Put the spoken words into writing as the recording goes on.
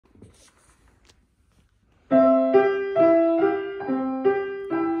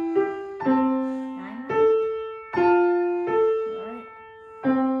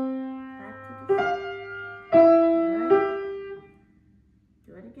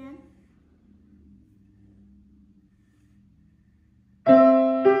again.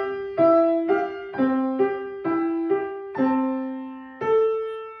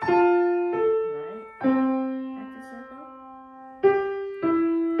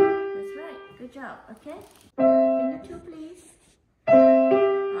 Good job, okay? Finger two, please.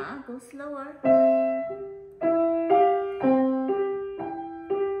 Go slower.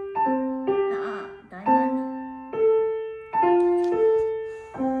 Diamond.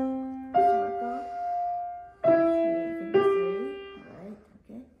 Circle. Finger three. Alright,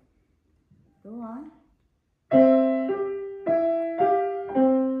 okay. Go on.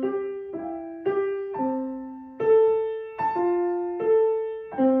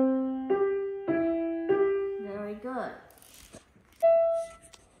 Very good.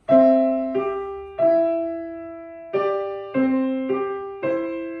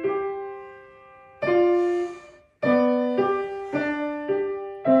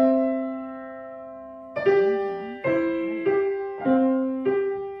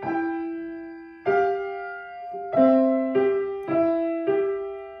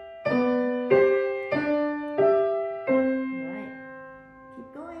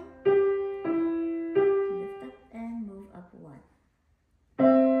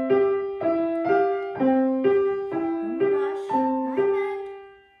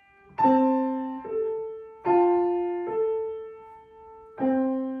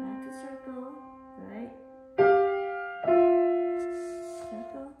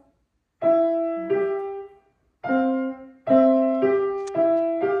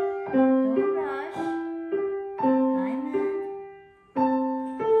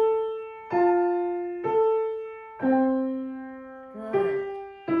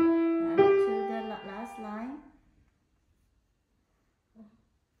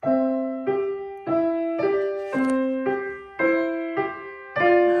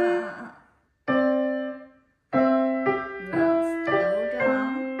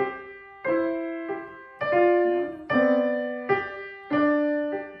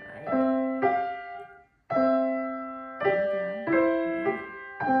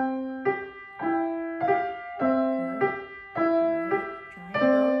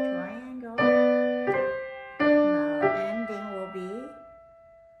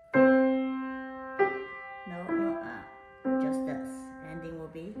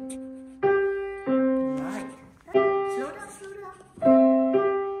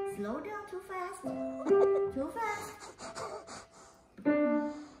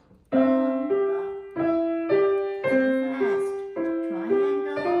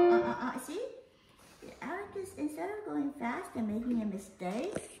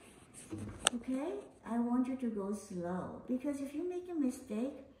 Okay, I want you to go slow, because if you make a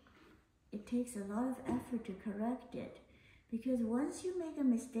mistake, it takes a lot of effort to correct it. Because once you make a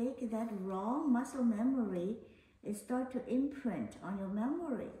mistake, that wrong muscle memory is start to imprint on your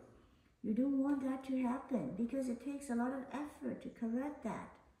memory. You don't want that to happen because it takes a lot of effort to correct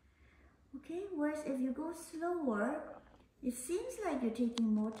that. Okay, whereas if you go slower, it seems like you're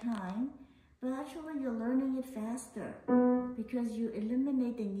taking more time, but actually you're learning it faster because you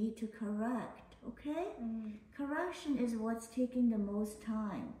eliminate the need to correct, okay? Correction is what's taking the most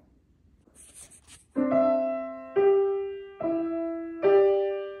time.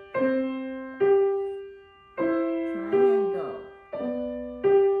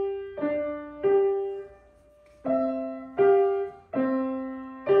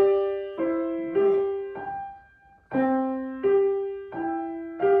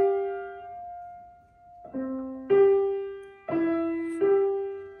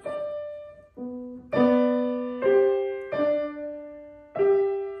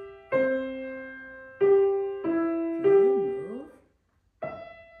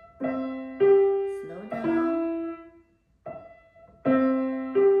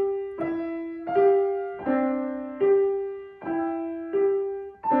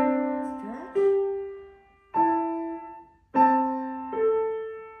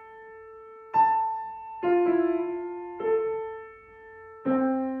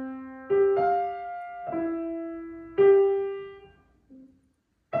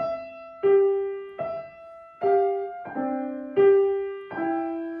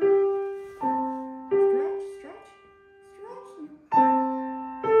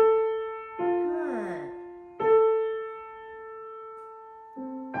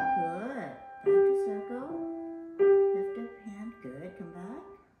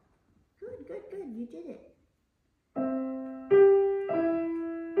 You did it. Triangle.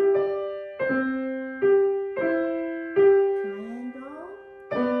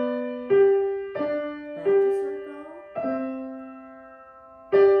 Back to circle.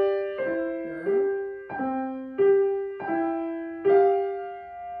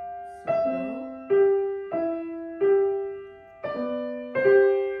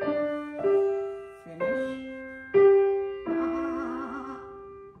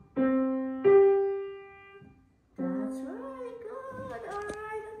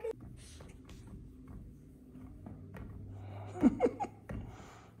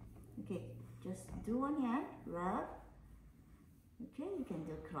 Okay, you can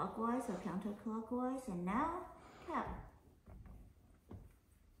do clockwise or counterclockwise, and now tap.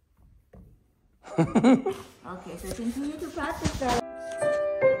 Okay, so continue to practice that.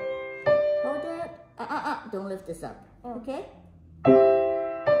 Hold it. Don't lift this up. Okay? Hold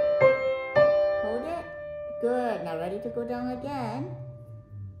it. Good. Now ready to go down again.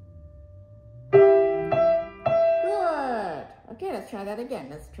 Good. Okay, let's try that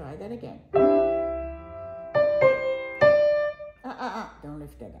again. Don't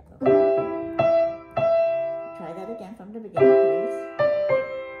lift it up. Try that again from the beginning, please.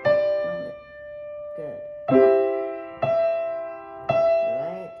 Don't lift. Good.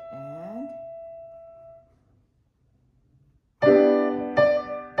 Right, and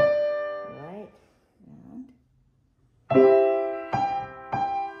right, and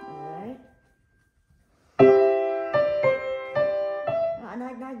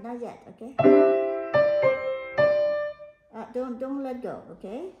right. Not yet, okay? Don't let go,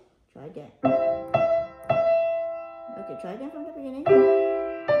 okay? Try again. Okay, try again from the beginning.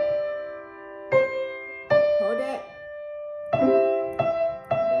 Hold it.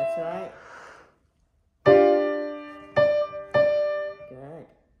 That's right. Good.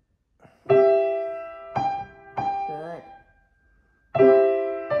 Good.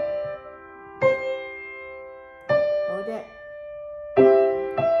 Hold it.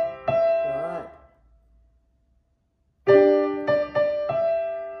 Good.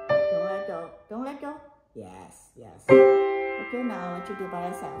 Don't let go. Yes. Okay, now I'll let you do by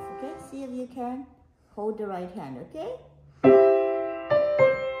yourself, okay? See if you can hold the right hand, okay?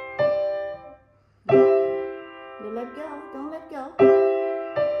 You let go. Don't let go.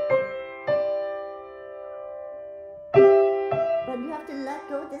 But you have to let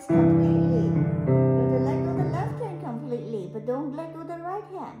go this completely. You have to let go the left hand completely, but don't let go the right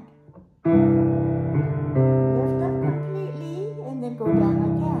hand. Lift up completely and then go down again.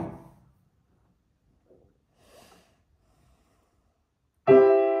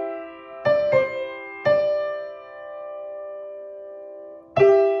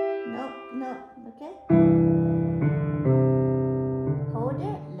 No, okay? Hold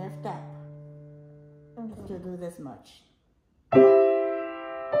it, lift up. To do this much.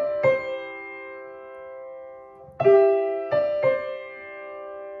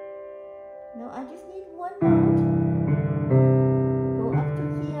 No, I just need one note. Go up to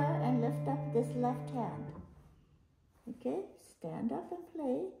here and lift up this left hand. Okay, stand up and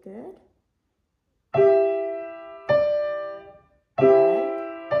play. Good. Right.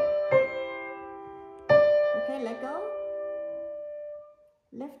 Okay, let go.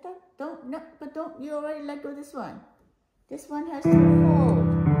 Lift up. Don't, you already let go this one. This one has to hold.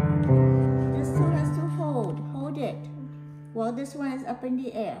 This two has to hold. Hold it. While this one is up in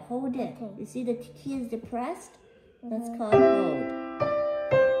the air. Hold it. Okay. You see the key is depressed? That's called hold.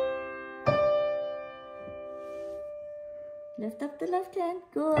 Lift up the left hand.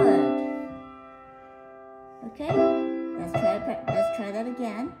 Good. Okay? Let's try that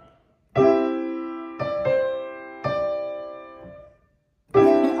again.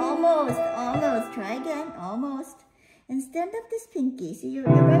 Almost. Try again. Almost. And stand up this pinky. See, you're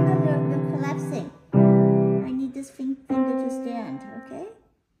collapsing. I need this finger to stand. Okay?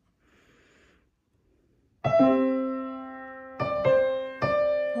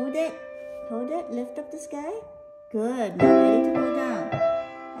 Hold it. Lift up the sky. Good. Now ready to go down.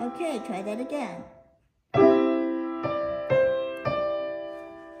 Okay, try that again.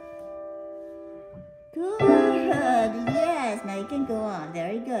 Good. Yes. Now you can go on.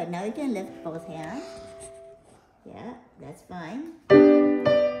 Very good. Now you can lift both hands. Yeah, that's fine. Now you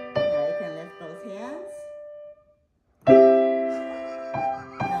can lift both hands.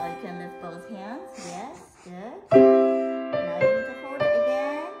 Now you can lift both hands. Yes, good. Now you need to hold it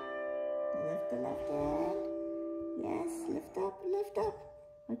again. Lift the left hand. Yes, lift up.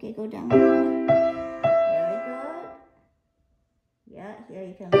 Okay, go down. Very good. Yeah, here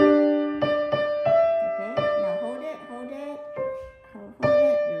you can lift. Okay, now hold it. Hold it.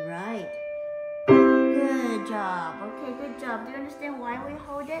 Right. Good job. Okay, good job. Do you understand why we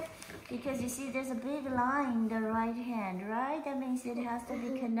hold it? Because you see there's a big line in the right hand, right? That means it has to be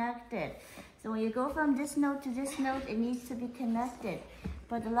connected. So when you go from this note to this note, it needs to be connected.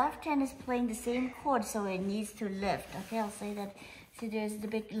 But the left hand is playing the same chord, so it needs to lift. Okay, I'll say that. See, there's the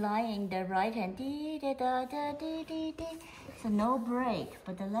big line in the right hand. Dee, da, da, da, dee, dee, dee. So no break,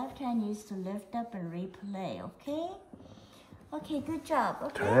 but the left hand needs to lift up and replay, okay? Okay, good job.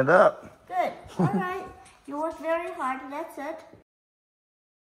 Okay. Turn it up. Good. All right. You worked very hard. That's it.